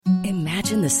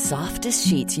Imagine the softest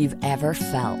sheets you've ever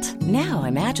felt. Now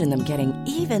imagine them getting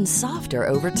even softer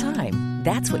over time.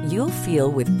 That's what you'll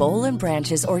feel with Boll &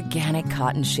 Branch's organic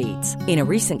cotton sheets. In a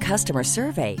recent customer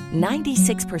survey,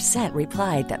 96%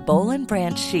 replied that Boll &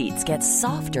 Branch sheets get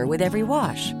softer with every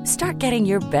wash. Start getting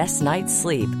your best night's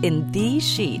sleep in these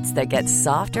sheets that get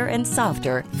softer and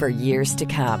softer for years to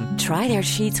come. Try their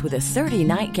sheets with a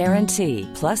 30-night guarantee.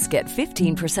 Plus, get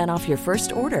 15% off your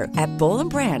first order at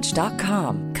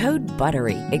bollandbranch.com. Code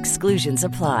BUTTERY. Exclusions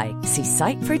apply. See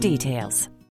site for details.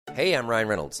 Hey, I'm Ryan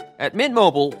Reynolds. At Mint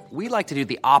Mobile, we like to do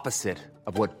the opposite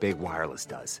of what Big Wireless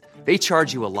does. They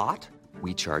charge you a lot,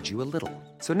 we charge you a little.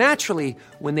 So naturally,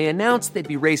 when they announced they'd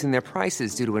be raising their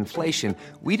prices due to inflation,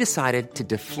 we decided to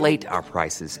deflate our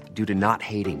prices due to not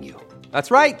hating you.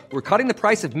 That's right. We're cutting the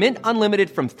price of Mint Unlimited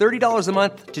from $30 a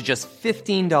month to just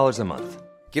 $15 a month.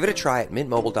 Give it a try at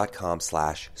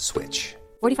mintmobile.com/switch.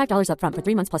 $45 up front for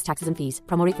 3 months plus taxes and fees.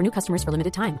 Promo rate for new customers for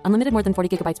limited time. Unlimited more than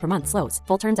 40 gigabytes per month. Slows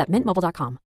full terms at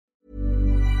mintmobile.com.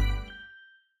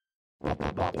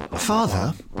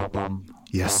 Father?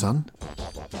 Yes, son?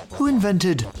 Who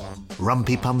invented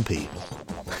Rumpy Pumpy?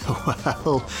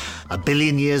 Well, 1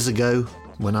 billion years ago,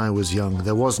 when I was young,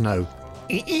 there was no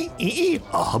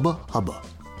hubba hubba.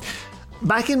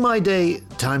 Back in my day,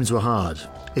 times were hard.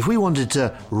 If we wanted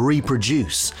to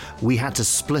reproduce, we had to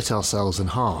split ourselves in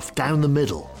half, down the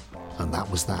middle, and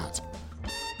that was that.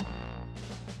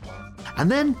 And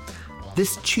then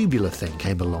this tubular thing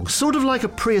came along, sort of like a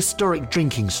prehistoric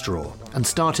drinking straw, and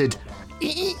started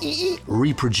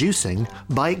reproducing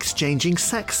by exchanging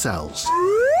sex cells.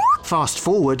 Fast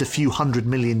forward a few 100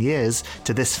 million years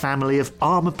to this family of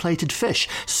armour-plated fish,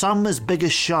 some as big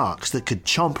as sharks that could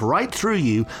chomp right through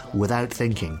you without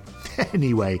thinking.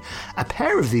 Anyway, a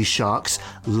pair of these sharks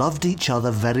loved each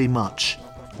other very much.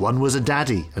 One was a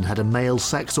daddy and had a male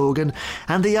sex organ,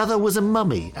 and the other was a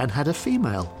mummy and had a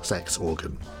female sex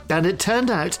organ. And it turned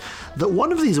out that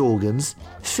one of these organs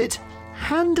fit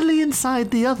handily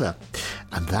inside the other.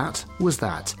 And that was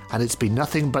that. And it's been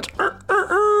nothing but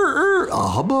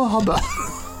hubba hubba.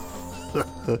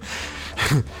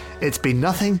 It's been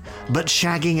nothing but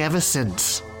shagging ever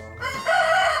since.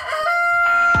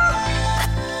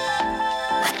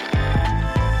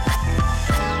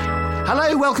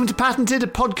 Hello, welcome to Patented, a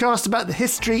podcast about the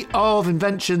history of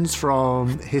inventions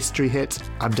from History Hit.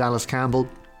 I'm Dallas Campbell.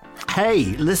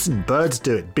 Hey, listen, birds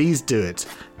do it, bees do it.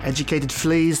 Educated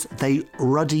fleas, they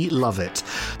ruddy love it.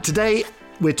 Today,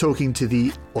 we're talking to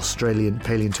the Australian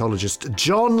paleontologist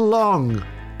John Long,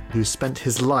 who spent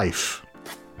his life,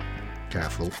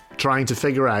 careful, trying to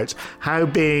figure out how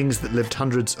beings that lived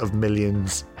hundreds of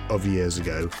millions of years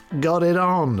ago got it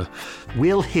on.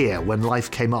 We'll hear when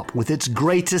life came up with its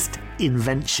greatest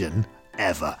invention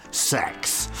ever,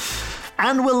 sex.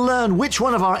 And we'll learn which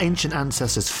one of our ancient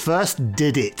ancestors first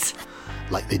did it,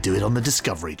 like they do it on the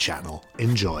Discovery Channel.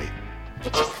 Enjoy.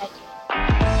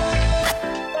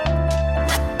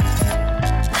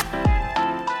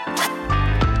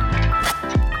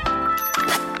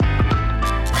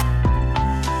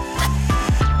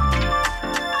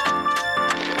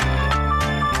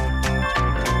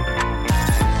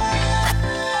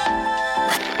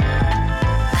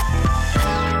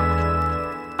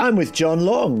 I'm with John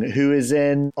Long, who is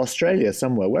in Australia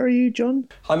somewhere. Where are you, John?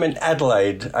 I'm in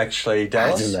Adelaide, actually,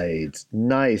 Dallas. Adelaide.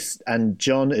 Nice. And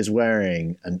John is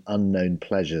wearing an Unknown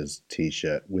Pleasures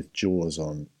t-shirt with Jaws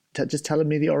on. Just telling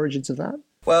me the origins of that?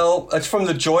 Well, it's from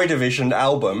the Joy Division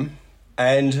album.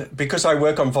 And because I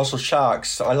work on fossil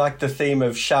sharks, I like the theme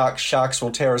of sharks. Sharks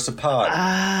will tear us apart.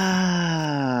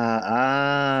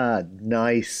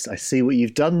 Nice. I see what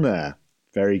you've done there.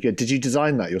 Very good. Did you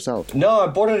design that yourself? No, I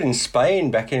bought it in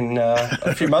Spain back in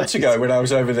a few months ago when I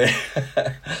was over there.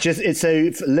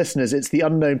 So, for listeners, it's the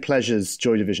Unknown Pleasures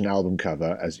Joy Division album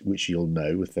cover, which you'll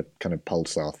know, with the kind of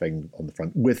pulsar thing on the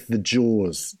front, with the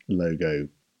Jaws logo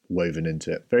woven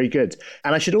into it. Very good.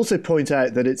 And I should also point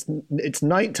out that it's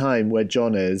nighttime where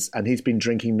John is, and he's been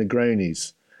drinking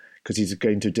Negronis because he's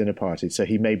going to a dinner party. So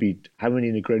he may be... How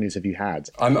many Negronis have you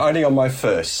had? I'm only on my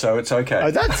first, so it's okay.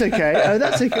 Oh, that's okay.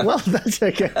 Well, that's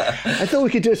okay. I thought we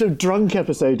could do a sort of drunk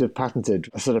episode of Patented.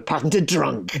 A sort of Patented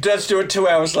drunk. Let's do it 2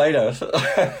 hours later.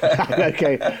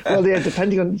 Okay. Well, yeah,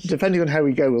 depending on how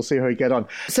we go, we'll see how we get on.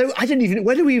 So I don't even...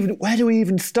 Where do we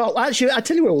even start? Actually, I'll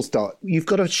tell you where we'll start. You've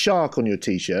got a shark on your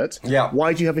T-shirt. Yeah.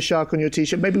 Why do you have a shark on your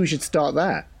T-shirt? Maybe we should start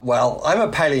there. Well, I'm a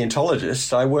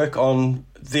paleontologist. I work on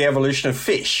the evolution of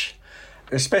fish.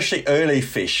 especially early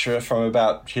fish from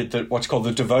about what's called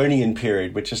the Devonian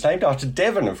period, which is named after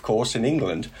Devon, of course, in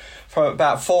England, from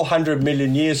about 400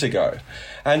 million years ago.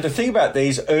 And the thing about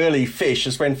these early fish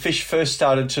is when fish first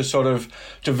started to sort of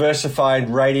diversify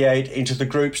and radiate into the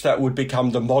groups that would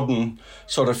become the modern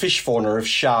sort of fish fauna of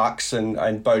sharks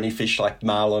and bony fish like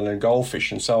marlin and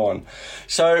goldfish and so on.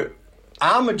 So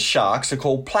armoured sharks are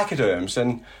called placoderms,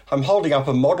 and I'm holding up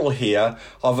a model here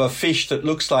of a fish that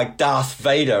looks like Darth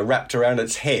Vader wrapped around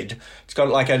its head. It's got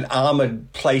like an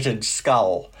armoured plated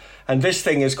skull. And this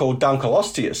thing is called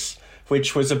Dunkleosteus,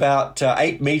 which was about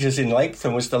 8 metres in length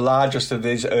and was the largest of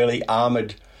these early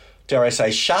armoured, dare I say,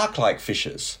 shark-like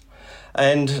fishes.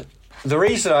 And the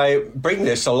reason I bring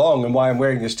this along and why I'm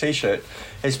wearing this T-shirt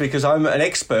is because I'm an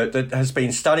expert that has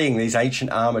been studying these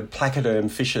ancient armoured placoderm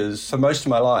fishes for most of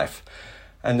my life.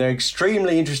 And they're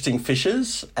extremely interesting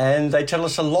fishes, and they tell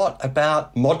us a lot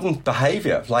about modern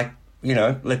behaviour, like,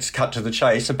 let's cut to the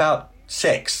chase, about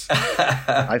sex.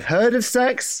 I've heard of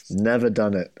sex, never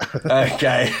done it.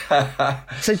 Okay.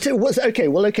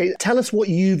 Okay. Tell us what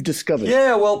you've discovered.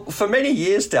 Yeah, well, for many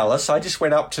years, Dallas, I just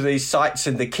went up to these sites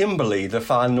in the Kimberley, the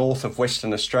far north of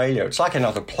Western Australia. It's like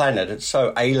another planet. It's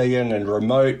so alien and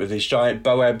remote with these giant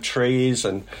boab trees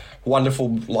and wonderful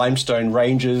limestone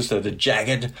ranges that are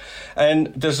jagged.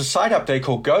 And there's a site up there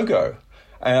called Gogo,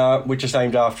 which is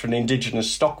named after an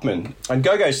indigenous stockman. And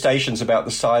Gogo Station's about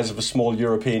the size of a small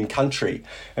European country.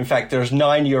 In fact, there's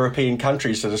 9 European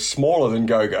countries that are smaller than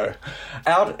Gogo.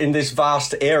 Out in this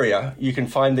vast area, you can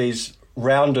find these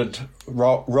rounded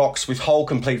rocks with whole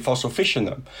complete fossil fish in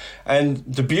them. And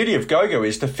the beauty of Gogo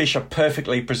is the fish are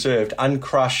perfectly preserved,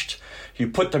 uncrushed. You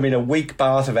put them in a weak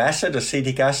bath of acid,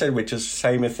 acetic acid, which is the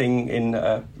same thing in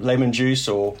lemon juice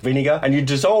or vinegar, and you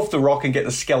dissolve the rock and get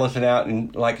the skeleton out in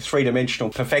like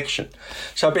 3-dimensional perfection.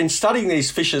 So I've been studying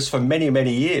these fishes for many,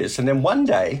 many years, and then one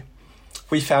day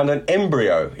we found an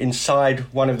embryo inside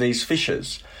one of these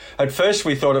fishes. At first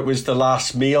we thought it was the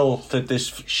last meal that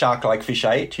this shark-like fish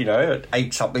ate, it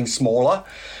ate something smaller.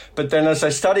 But then as I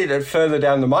studied it further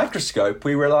down the microscope,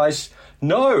 we realised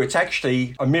no, it's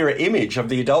actually a mirror image of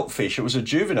the adult fish. It was a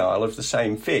juvenile of the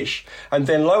same fish. And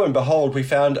then lo and behold, we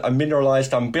found a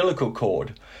mineralized umbilical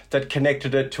cord that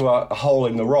connected it to a hole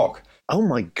in the rock. Oh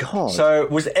my God. So it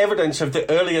was evidence of the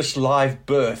earliest live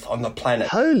birth on the planet.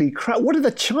 Holy crap. What are the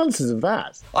chances of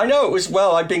that? I know it was,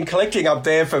 I'd been collecting up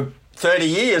there for 30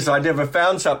 years. I never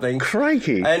found something.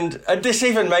 Crikey. And this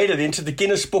even made it into the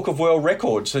Guinness Book of World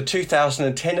Records, the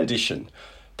 2010 edition.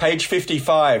 Page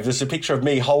 55, there's a picture of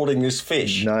me holding this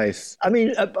fish. Nice. I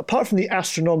mean, apart from the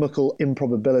astronomical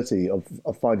improbability of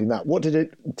finding that, what did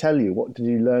it tell you? What did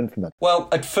you learn from that? Well,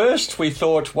 at first we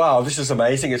thought, wow, this is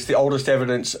amazing. It's the oldest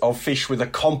evidence of fish with a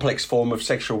complex form of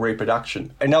sexual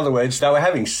reproduction. In other words, they were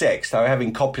having sex, they were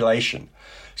having copulation.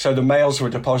 So the males were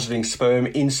depositing sperm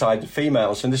inside the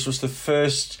females, and this was the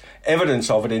first evidence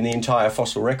of it in the entire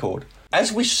fossil record.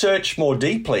 As we searched more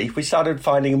deeply, we started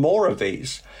finding more of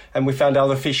these, and we found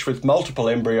other fish with multiple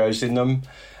embryos in them,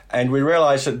 and we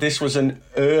realised that this was an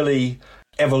early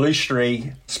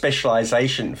evolutionary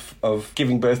specialisation of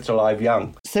giving birth to live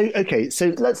young. So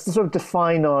let's sort of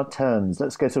define our terms.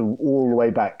 Let's go sort of all the way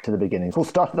back to the beginning. We'll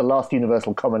start at the last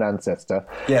universal common ancestor.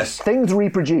 Yes. Things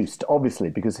reproduced, obviously,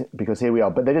 because here we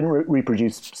are, but they didn't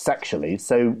reproduce sexually.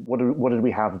 So what did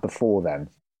we have before then?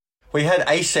 We had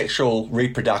asexual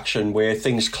reproduction where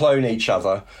things clone each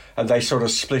other and they sort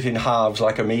of split in halves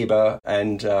like amoeba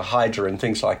and hydra and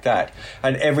things like that.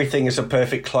 And everything is a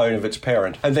perfect clone of its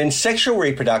parent. And then sexual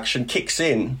reproduction kicks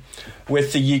in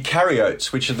with the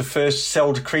eukaryotes, which are the first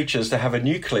celled creatures to have a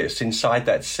nucleus inside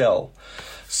that cell.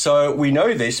 So we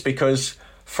know this because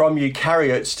from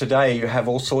eukaryotes today, you have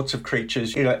all sorts of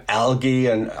creatures, algae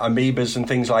and amoebas and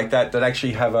things like that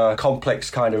actually have a complex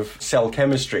kind of cell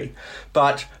chemistry.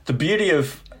 But the beauty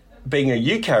of being a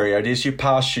eukaryote is you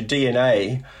pass your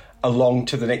DNA along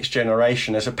to the next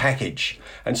generation as a package.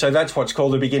 And so that's what's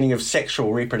called the beginning of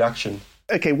sexual reproduction.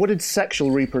 Okay, what did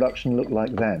sexual reproduction look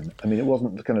like then? I mean, it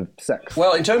wasn't the kind of sex.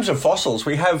 Well, in terms of fossils,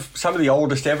 we have some of the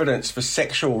oldest evidence for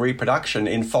sexual reproduction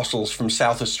in fossils from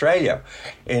South Australia,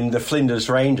 in the Flinders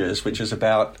Ranges, which is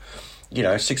about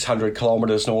 600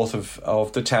 kilometres north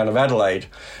of the town of Adelaide.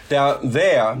 Now,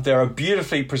 there are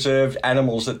beautifully preserved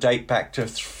animals that date back to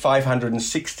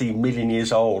 560 million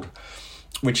years old,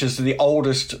 which is the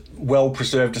oldest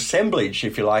well-preserved assemblage,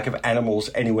 if you like, of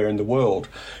animals anywhere in the world.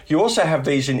 You also have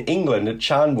these in England at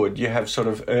Charnwood. You have sort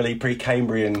of early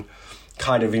Precambrian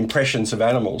kind of impressions of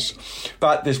animals.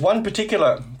 But there's one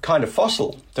particular kind of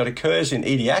fossil that occurs in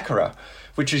Ediacara,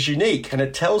 which is unique, and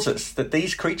it tells us that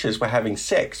these creatures were having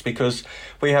sex because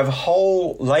we have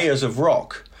whole layers of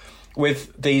rock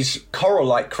with these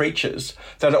coral-like creatures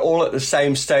that are all at the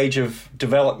same stage of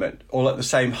development, all at the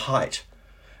same height.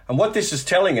 And what this is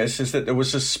telling us is that there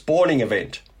was a spawning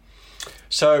event.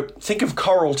 So think of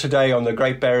coral today on the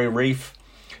Great Barrier Reef.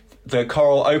 The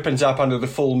coral opens up under the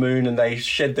full moon and they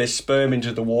shed their sperm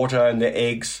into the water and their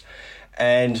eggs.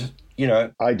 And, you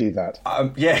know... I do that.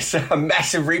 Yes, a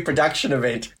massive reproduction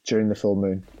event. During the full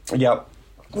moon. Yep.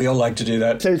 We all like to do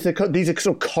that. So these are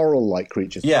sort of coral-like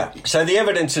creatures. Yeah. So the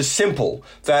evidence is simple,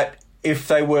 that if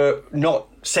they were not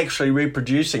sexually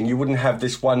reproducing, you wouldn't have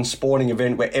this one spawning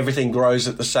event where everything grows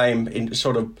at the same in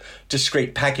sort of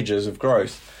discrete packages of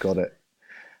growth. Got it.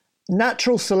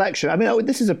 Natural selection. I mean,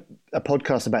 this is a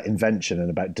podcast about invention and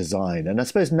about design. And I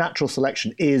suppose natural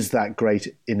selection is that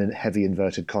great, in a heavy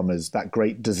inverted commas, that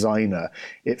great designer.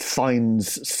 It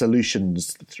finds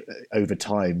solutions over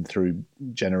time through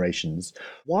generations.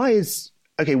 Why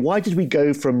did we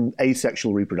go from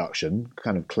asexual reproduction,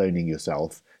 kind of cloning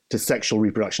yourself, to sexual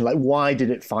reproduction? Like, why did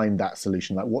it find that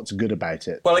solution? Like, what's good about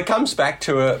it? Well, it comes back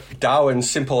to Darwin's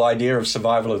simple idea of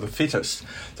survival of the fittest,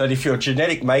 that if your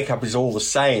genetic makeup is all the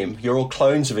same, you're all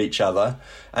clones of each other,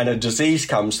 and a disease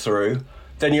comes through,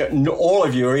 then all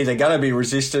of you are either going to be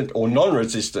resistant or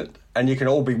non-resistant, and you can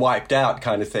all be wiped out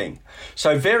kind of thing.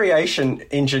 So variation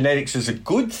in genetics is a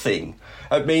good thing.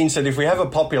 It means that if we have a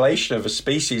population of a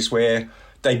species where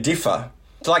they differ,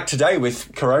 like today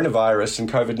with coronavirus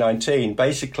and COVID-19,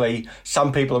 basically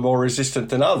some people are more resistant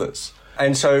than others.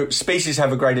 And so species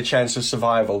have a greater chance of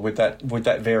survival with that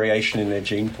variation in their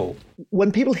gene pool.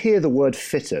 When people hear the word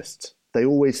fittest, they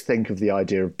always think of the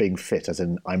idea of being fit as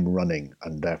in I'm running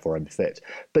and therefore I'm fit.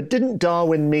 But didn't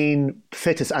Darwin mean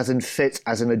fittest as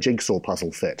in a jigsaw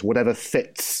puzzle fit, whatever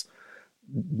fits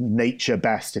nature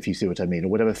best, if you see what I mean, or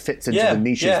whatever fits into the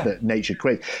niches that nature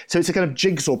creates. So it's a kind of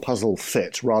jigsaw puzzle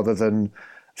fit rather than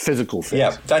physical fit.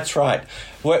 Yeah, that's right.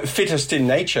 Well, fittest in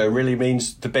nature really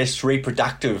means the best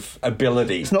reproductive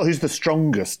ability. It's not who's the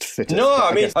strongest fittest. No,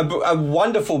 I mean, a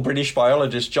wonderful British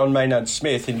biologist, John Maynard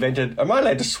Smith, invented... Am I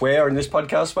allowed to swear in this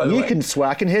podcast, by the way? You can swear.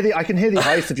 I can hear the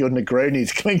ice of your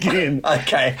Negronis clinking in.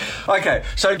 Okay.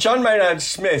 So John Maynard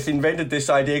Smith invented this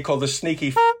idea called the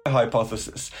sneaky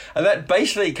hypothesis. And that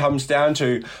basically comes down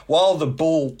to, while the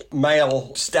bull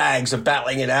male stags are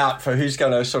battling it out for who's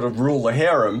going to sort of rule the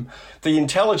harem, the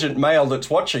intelligent male that's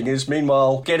watching is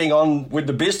meanwhile getting on with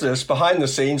the business behind the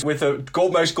scenes with the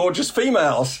most gorgeous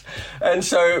females. And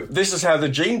so this is how the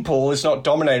gene pool is not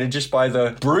dominated just by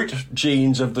the brute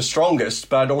genes of the strongest,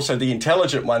 but also the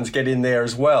intelligent ones get in there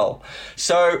as well.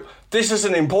 So this is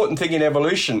an important thing in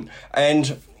evolution.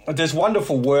 And there's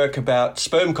wonderful work about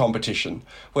sperm competition,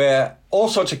 where all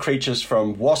sorts of creatures,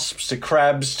 from wasps to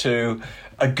crabs to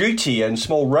agouti and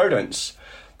small rodents,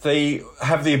 they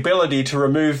have the ability to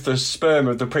remove the sperm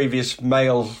of the previous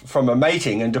male from a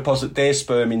mating and deposit their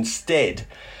sperm instead.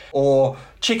 Or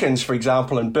chickens, for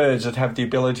example, and birds that have the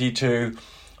ability to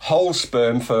hold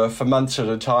sperm for months at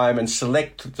a time and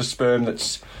select the sperm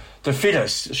that's the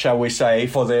fittest, shall we say,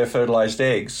 for their fertilized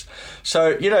eggs.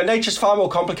 So, nature's far more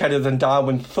complicated than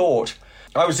Darwin thought.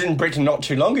 I was in Britain not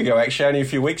too long ago, actually, only a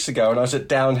few weeks ago, and I was at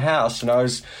Down House, and I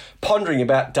was pondering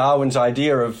about Darwin's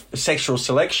idea of sexual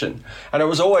selection. And it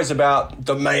was always about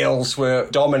the males were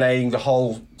dominating the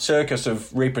whole circus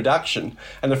of reproduction,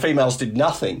 and the females did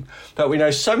nothing. But we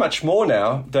know so much more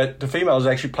now that the females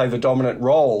actually play the dominant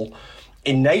role,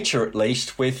 in nature at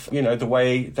least, with, the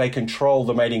way they control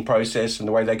the mating process and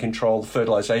the way they control the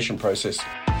fertilization process.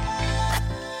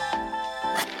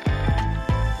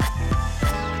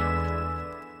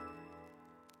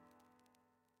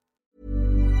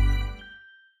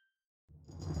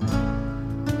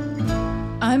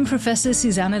 I'm Professor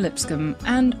Susanna Lipscomb,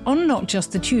 and on Not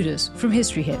Just the Tudors from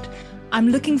History Hit, I'm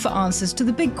looking for answers to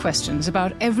the big questions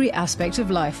about every aspect of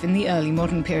life in the early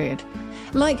modern period.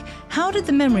 Like, how did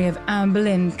the memory of Anne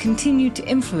Boleyn continue to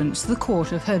influence the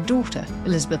court of her daughter,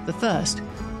 Elizabeth I?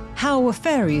 How were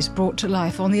fairies brought to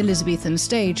life on the Elizabethan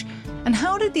stage? And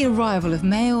how did the arrival of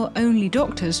male-only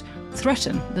doctors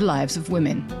threaten the lives of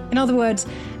women? In other words,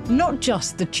 not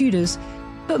just the Tudors,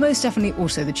 but most definitely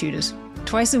also the Tudors.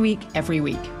 Twice a week, every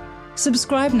week.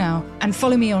 Subscribe now and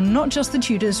follow me on Not Just the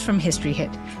Tudors from History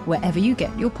Hit, wherever you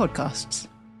get your podcasts.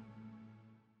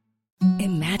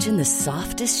 Imagine the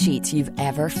softest sheets you've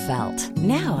ever felt.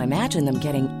 Now imagine them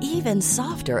getting even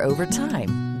softer over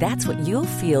time. That's what you'll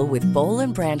feel with Boll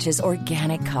 & Branch's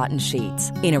organic cotton sheets.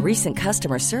 In a recent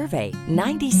customer survey,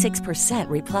 96%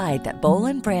 replied that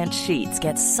Boll & Branch sheets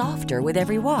get softer with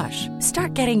every wash.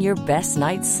 Start getting your best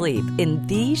night's sleep in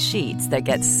these sheets that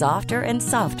get softer and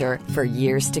softer for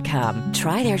years to come.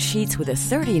 Try their sheets with a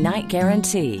 30-night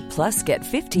guarantee. Plus, get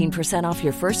 15% off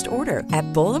your first order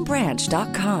at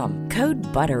bollandbranch.com. Code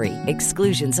BUTTERY.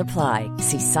 Exclusions apply.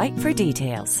 See site for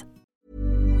details.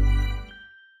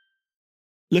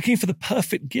 Looking for the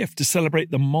perfect gift to celebrate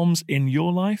the moms in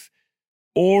your life?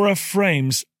 Aura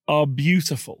frames are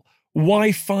beautiful,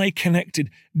 Wi-Fi connected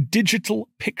digital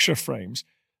picture frames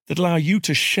that allow you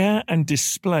to share and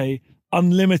display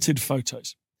unlimited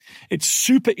photos. It's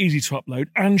super easy to upload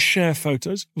and share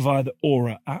photos via the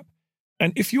Aura app.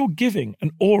 And if you're giving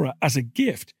an Aura as a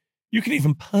gift, you can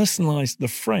even personalize the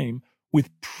frame with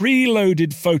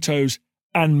preloaded photos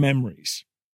and memories.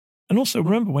 And also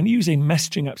remember, when using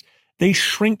messaging apps, they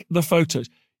shrink the photos.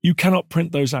 You cannot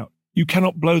print those out. You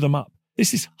cannot blow them up.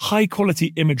 This is high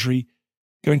quality imagery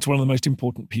going to one of the most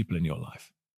important people in your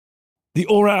life. The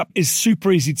Aura app is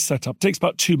super easy to set up. It takes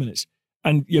about 2 minutes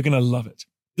and you're going to love it.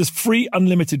 There's free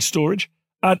unlimited storage,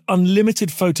 add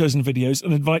unlimited photos and videos,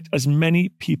 and invite as many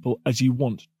people as you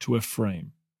want to a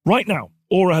frame. Right now,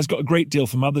 Aura has got a great deal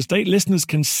for Mother's Day. Listeners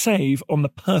can save on the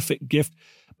perfect gift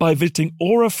by visiting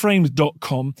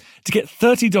auraframes.com to get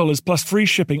 $30 plus free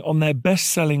shipping on their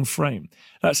best-selling frame.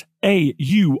 That's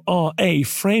AURA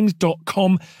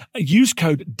frames.com. Use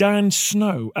code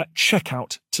DANSNOW at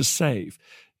checkout to save.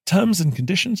 Terms and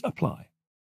conditions apply.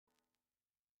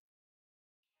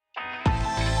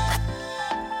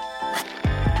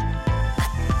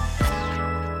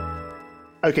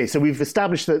 Okay, so we've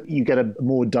established that you get a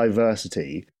more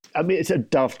diversity. I mean, it's a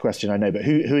daft question, I know, but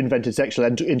who invented sexual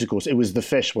intercourse? It was the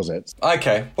fish, was it?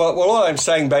 Okay. Well, all I'm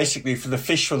saying basically, for the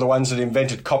fish were the ones that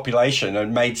invented copulation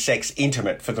and made sex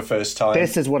intimate for the first time.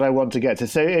 This is what I want to get to.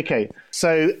 So, okay,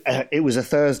 it was a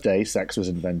Thursday sex was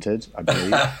invented, I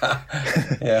believe.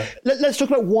 Yeah. Let's talk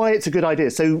about why it's a good idea.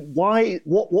 So why,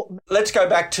 what? Let's go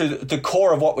back to the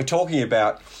core of what we're talking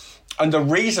about and the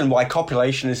reason why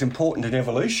copulation is important in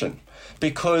evolution.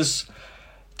 Because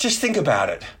just think about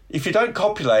it. If you don't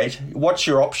copulate, what's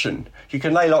your option? You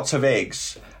can lay lots of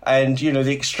eggs. And, you know,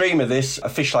 the extreme of this, a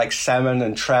fish like salmon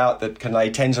and trout that can lay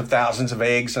tens of thousands of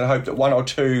eggs and hope that one or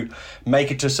two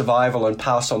make it to survival and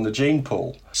pass on the gene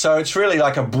pool. So it's really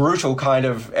like a brutal kind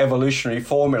of evolutionary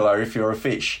formula if you're a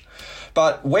fish.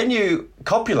 But when you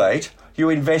copulate, you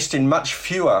invest in much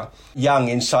fewer young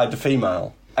inside the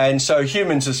female. And so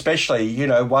humans especially, you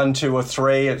know, 1, 2 or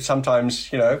 3,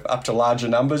 sometimes, you know, up to larger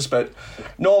numbers. But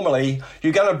normally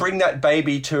you're going to bring that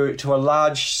baby to a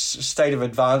large state of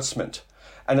advancement.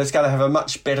 And it's going to have a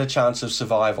much better chance of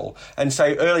survival. And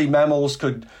so early mammals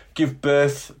could give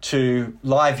birth to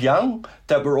live young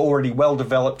that were already well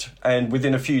developed and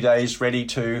within a few days ready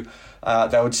to,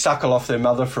 they would suckle off their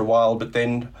mother for a while, but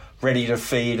then ready to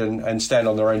feed and stand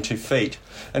on their own 2 feet.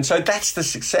 And so that's the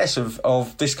success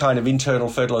of this kind of internal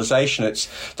fertilization.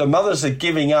 It's the mothers are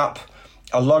giving up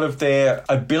a lot of their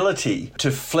ability to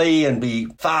flee and be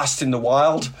fast in the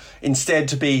wild, instead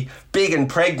to be big and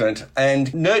pregnant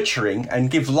and nurturing and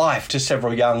give life to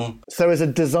several young. So as a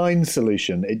design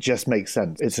solution, it just makes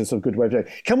sense. It's a sort of good way of doing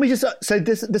it. Can we just, so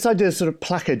this idea of sort of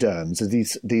placoderms, of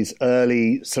these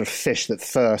early sort of fish that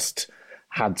first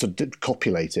had sort of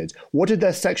copulated, what did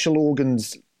their sexual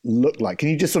organs look like? Can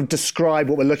you just sort of describe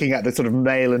what we're looking at, the sort of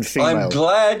male and female? I'm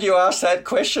glad you asked that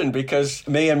question, because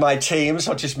me and my teams,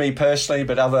 not just me personally,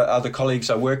 but other colleagues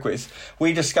I work with,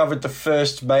 we discovered the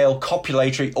first male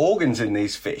copulatory organs in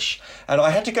these fish. And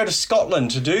I had to go to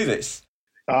Scotland to do this.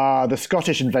 The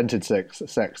Scottish invented sex,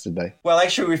 did they? Well,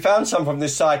 actually, we found some from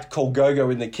this site called Gogo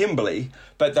in the Kimberley,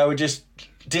 but they were just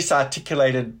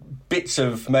disarticulated bits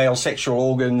of male sexual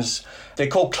organs. They're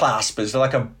called claspers. They're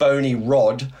like a bony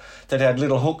rod that had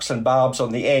little hooks and barbs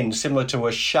on the end, similar to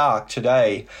a shark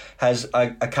today has a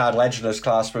cartilaginous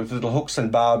clasper with little hooks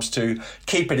and barbs to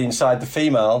keep it inside the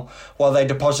female while they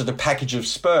deposit a package of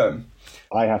sperm.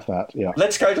 I have that, yeah.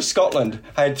 Let's go to Scotland.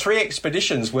 I had 3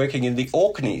 expeditions working in the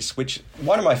Orkneys, which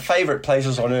one of my favourite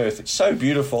places on earth. It's so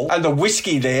beautiful. And the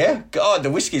whiskey there, God, the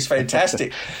whiskey's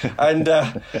fantastic. And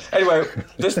anyway,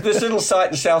 this little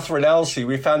site in South Renalsea,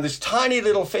 we found this tiny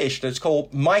little fish that's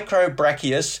called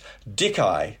Microbrachius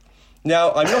dicki.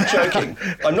 Now, I'm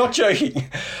not joking,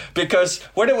 because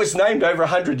when it was named over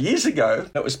 100 years ago,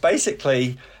 it was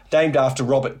basically named after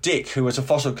Robert Dick, who was a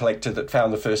fossil collector that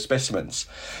found the first specimens.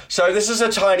 So this is a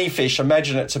tiny fish.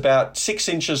 Imagine it's about 6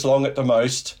 inches long at the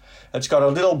most. It's got a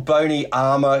little bony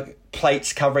armour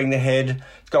plates covering the head.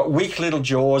 It's got weak little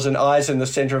jaws and eyes in the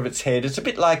centre of its head. It's a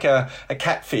bit like a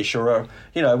catfish or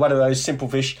one of those simple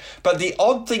fish. But the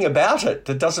odd thing about it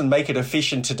that doesn't make it a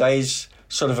fish in today's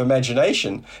sort of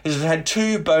imagination is it had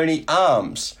two bony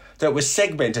arms that were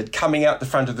segmented coming out the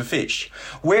front of the fish,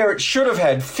 where it should have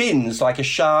had fins like a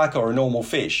shark or a normal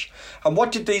fish. And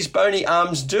what did these bony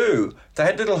arms do? They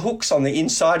had little hooks on the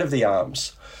inside of the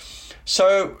arms.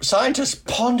 So scientists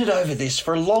pondered over this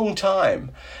for a long time.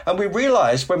 And we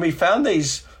realised when we found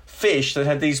these fish that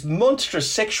had these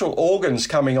monstrous sexual organs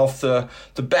coming off the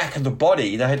back of the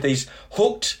body, they had these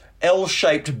hooked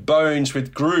L-shaped bones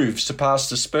with grooves to pass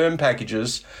the sperm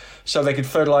packages so they could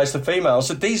fertilise the females,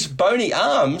 that these bony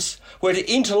arms were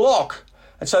to interlock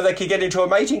and so they could get into a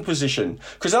mating position.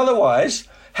 Because otherwise,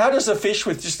 how does a fish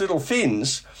with just little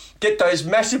fins get those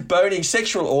massive bony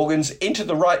sexual organs into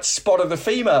the right spot of the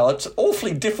female? It's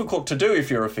awfully difficult to do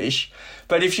if you're a fish.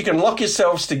 But if you can lock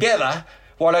yourselves together,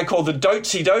 what I call the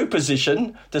do-si-do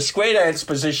position, the square dance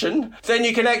position, then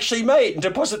you can actually mate and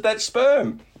deposit that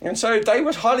sperm. And so they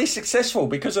were highly successful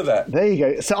because of that. There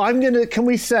you go. So can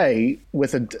we say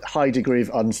with a high degree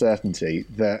of uncertainty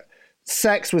that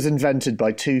sex was invented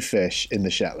by two fish in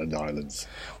the Shetland Islands?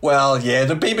 Well, yeah,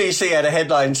 the BBC had a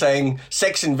headline saying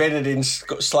sex invented in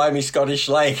slimy Scottish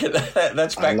lake.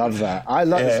 That's back. I love that.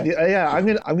 Yeah, I'm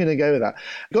going to go with that.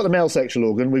 We've got the male sexual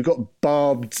organ. We've got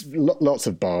lots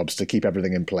of barbs to keep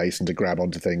everything in place and to grab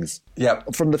onto things.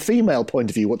 Yep. From the female point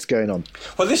of view, what's going on?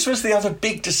 Well, this was the other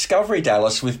big discovery,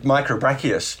 Dallas, with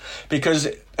Microbrachius, because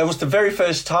it was the very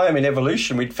first time in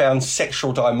evolution we'd found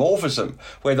sexual dimorphism,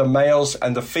 where the males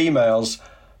and the females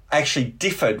actually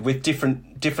differed with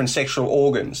different sexual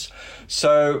organs.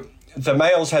 So the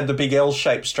males had the big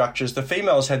L-shaped structures. The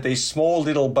females had these small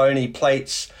little bony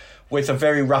plates with a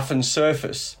very roughened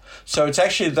surface. So it's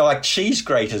actually like cheese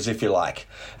graters, if you like.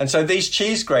 And so these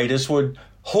cheese graters would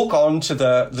hook onto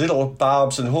the little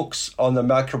barbs and hooks on the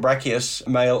Microbrachius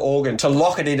male organ to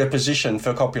lock it into position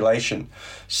for copulation.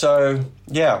 So,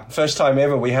 yeah, first time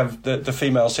ever we have the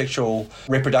female sexual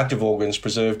reproductive organs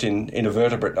preserved in a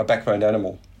vertebrate, a backboned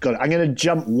animal. God, I'm going to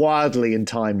jump wildly in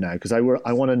time now because I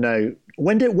want to know,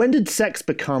 when did sex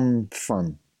become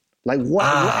fun? Like,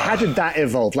 how did that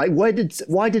evolve? Like, why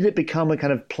did it become a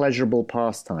kind of pleasurable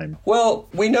pastime? Well,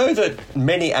 we know that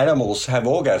many animals have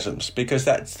orgasms because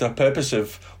that's the purpose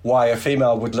of why a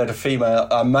female would let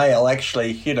a male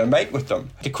actually, mate with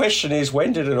them. The question is,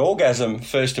 when did an orgasm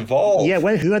first evolve? Yeah,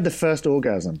 who had the first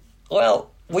orgasm? Well,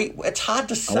 it's hard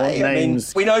to say. I mean,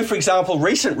 we know, for example,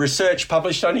 recent research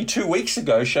published only 2 weeks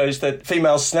ago shows that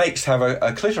female snakes have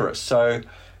a clitoris. So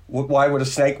why would a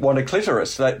snake want a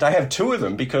clitoris? They have two of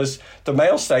them because the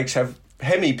male snakes have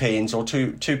hemipenes, or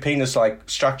two penis-like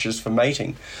structures for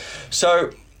mating.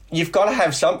 So you've got to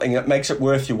have something that makes it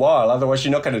worth your while. Otherwise,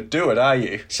 you're not going to do it, are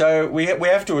you? So we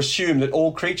have to assume that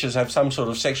all creatures have some sort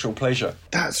of sexual pleasure.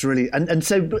 That's really... And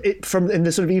so in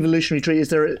the sort of evolutionary tree,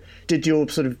 did your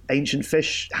sort of ancient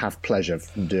fish have pleasure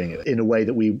from doing it in a way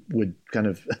that we would kind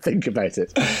of think about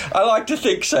it? I like to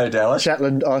think so, Dallas.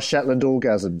 Shetland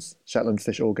orgasms. Shetland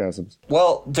fish orgasms.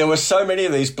 Well, there were so many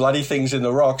of these bloody things in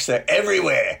the rocks. They're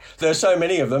everywhere. There are so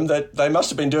many of them that they must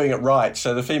have been doing it right.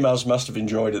 So the females must have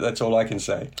enjoyed it. That's all I can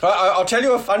say. I'll tell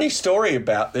you a funny story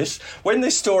about this. When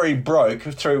this story broke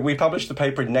we published the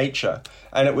paper in Nature,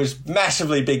 and it was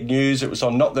massively big news. It was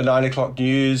on Not the 9 o'clock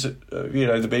news, the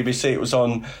BBC. It was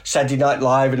on Saturday Night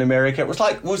Live in America. It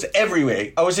was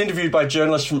everywhere. I was interviewed by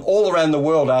journalists from all around the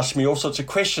world asking me all sorts of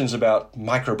questions about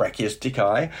Microbrachius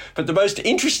dicai. But the most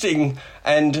interesting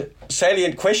and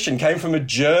salient question came from a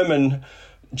German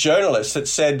journalist that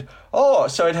said,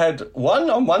 so it had one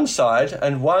on one side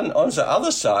and one on the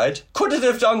other side. Could it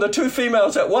have done the two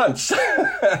females at once?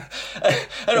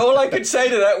 And all I could say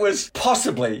to that was,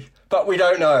 possibly, but we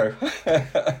don't know.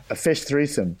 A fish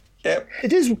threesome. Yep.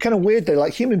 It is kind of weird, though.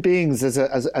 Like, human beings as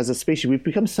a species, we've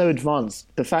become so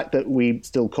advanced. The fact that we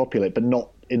still copulate, but not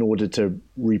in order to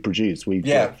reproduce. We do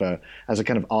it as a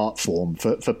kind of art form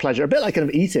for pleasure. A bit like kind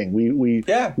of eating. We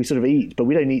sort of eat, but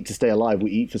we don't eat to stay alive.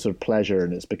 We eat for sort of pleasure,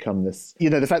 and it's become this.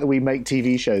 The fact that we make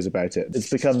TV shows about it, it's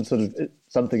become sort of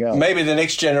something else. Maybe the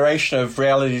next generation of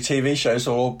reality TV shows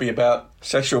will all be about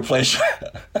sexual pleasure.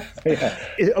 Yeah.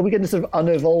 Are we going to sort of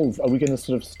unevolve? Are we going to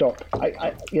sort of stop?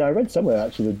 I read somewhere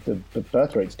actually the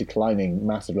birth rate's declining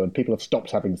massively, and people have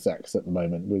stopped having sex at the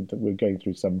moment. We're going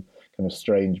through some kind kind of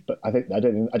strange. But I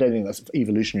don't think that's for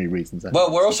evolutionary reasons.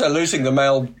 Well, we're also losing the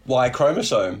male Y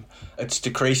chromosome. It's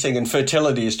decreasing, and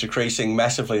fertility is decreasing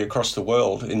massively across the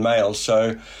world in males.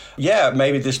 So, yeah,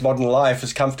 maybe this modern life,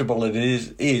 as comfortable as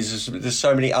it is, there's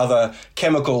so many other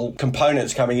chemical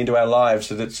components coming into our lives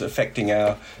that it's affecting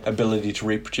our ability to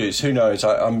reproduce. Who knows?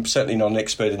 I'm certainly not an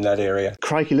expert in that area.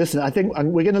 Crikey, listen, I think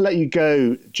we're going to let you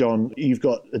go, John. You've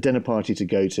got a dinner party to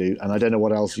go to, and I don't know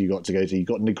what else you've got to go to. You've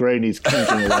got Negronis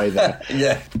clinking away there.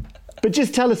 Yeah. But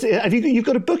just tell us, you've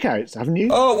got a book out, haven't you?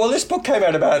 Oh, well, this book came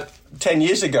out about 10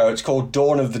 years ago. It's called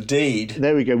Dawn of the Deed.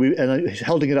 There we go.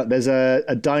 Holding it up, there's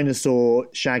a dinosaur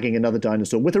shagging another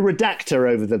dinosaur with a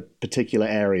redactor over the particular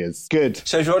areas. Good.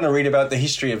 So if you want to read about the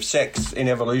history of sex in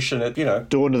evolution,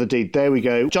 Dawn of the Deed. There we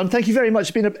go. John, thank you very much.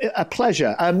 It's been a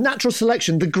pleasure. Natural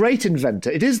selection, the great inventor.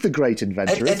 It is the great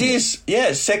inventor, It is.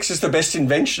 Yeah, sex is the best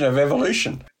invention of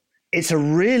evolution. It's a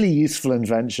really useful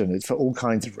invention. It's for all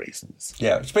kinds of reasons.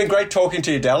 Yeah, it's been great talking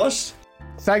to you, Dallas.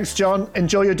 Thanks, John.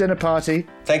 Enjoy your dinner party.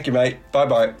 Thank you, mate.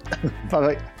 Bye-bye.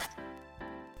 Bye-bye.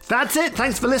 That's it.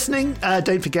 Thanks for listening.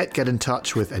 Don't forget, get in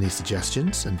touch with any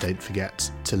suggestions, and don't forget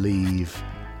to leave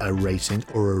a rating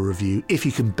or a review if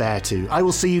you can bear to. I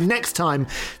will see you next time.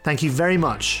 Thank you very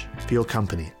much for your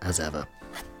company, as ever.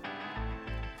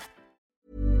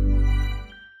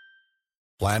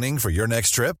 Planning for your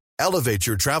next trip? Elevate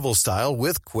your travel style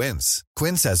with Quince.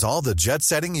 Quince has all the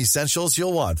jet-setting essentials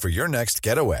you'll want for your next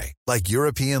getaway, like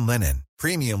European linen,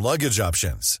 premium luggage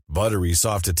options, buttery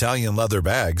soft Italian leather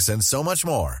bags, and so much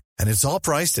more. And it's all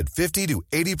priced at 50 to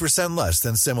 80% less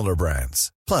than similar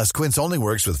brands. Plus, Quince only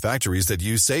works with factories that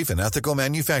use safe and ethical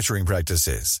manufacturing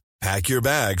practices. Pack your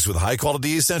bags with high-quality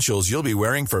essentials you'll be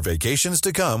wearing for vacations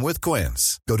to come with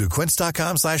Quince. Go to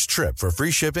quince.com/trip for free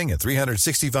shipping and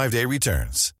 365-day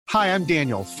returns. Hi, I'm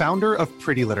Daniel, founder of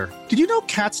Pretty Litter. Did you know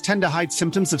cats tend to hide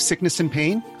symptoms of sickness and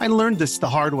pain? I learned this the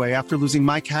hard way after losing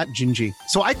my cat, Gingy.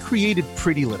 So I created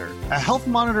Pretty Litter, a health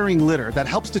monitoring litter that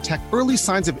helps detect early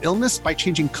signs of illness by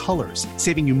changing colors,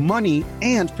 saving you money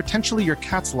and potentially your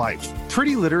cat's life.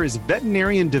 Pretty Litter is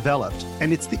veterinarian developed,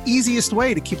 and it's the easiest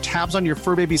way to keep tabs on your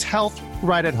fur baby's health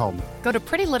right at home. Go to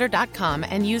prettylitter.com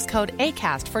and use code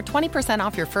ACAST for 20%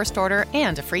 off your first order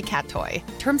and a free cat toy.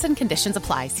 Terms and conditions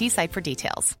apply. See site for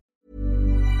details.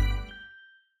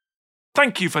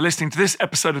 Thank you for listening to this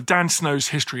episode of Dan Snow's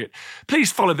History Hit.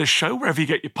 Please follow this show wherever you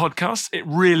get your podcasts. It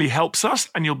really helps us,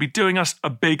 and you'll be doing us a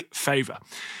big favour.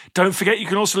 Don't forget, you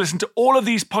can also listen to all of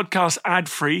these podcasts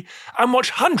ad-free and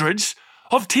watch hundreds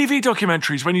of TV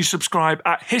documentaries when you subscribe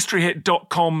at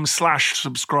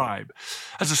historyhit.com/subscribe.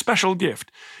 As a special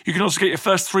gift, you can also get your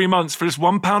first 3 months for just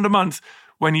 £1 a month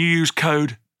when you use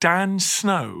code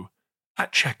DANSNOW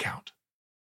at checkout.